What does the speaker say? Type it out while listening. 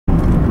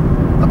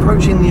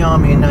approaching the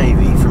Army and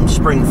Navy from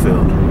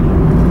Springfield.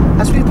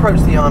 As we approach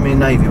the Army and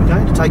Navy, we're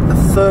going to take the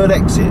third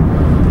exit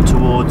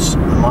towards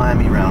the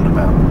Miami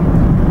Roundabout.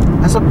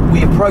 As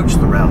we approach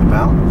the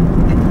roundabout,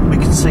 we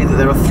can see that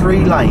there are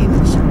 3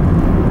 lanes.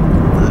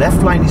 The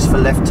left lane is for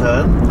left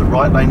turn, the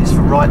right lane is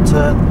for right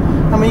turn,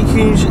 and we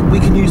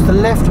can use the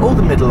left or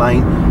the middle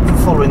lane for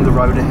following the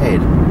road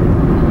ahead.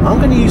 I'm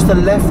going to use the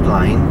left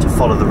lane to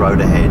follow the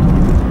road ahead.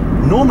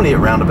 Normally at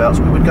roundabouts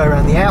we would go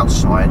around the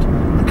outside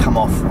and come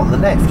off on the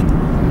left.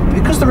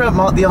 Because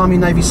the Army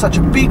Navy is such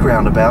a big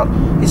roundabout,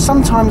 it's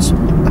sometimes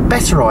a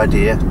better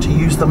idea to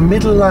use the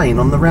middle lane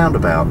on the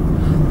roundabout.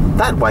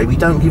 That way we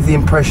don't give the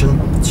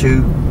impression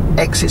to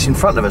exits in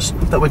front of us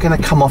that we're going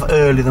to come off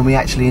earlier than we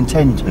actually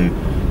intend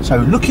to. So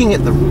looking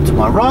to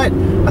my right,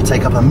 I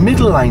take up a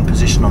middle lane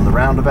position on the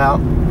roundabout,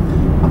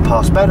 I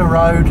pass Better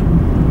Road,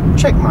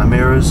 check my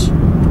mirrors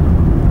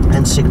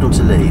and signal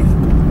to leave.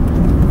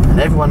 And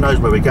everyone knows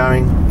where we're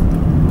going,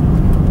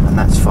 and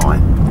that's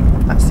fine.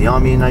 That's the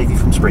Army and Navy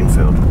from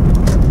Springfield.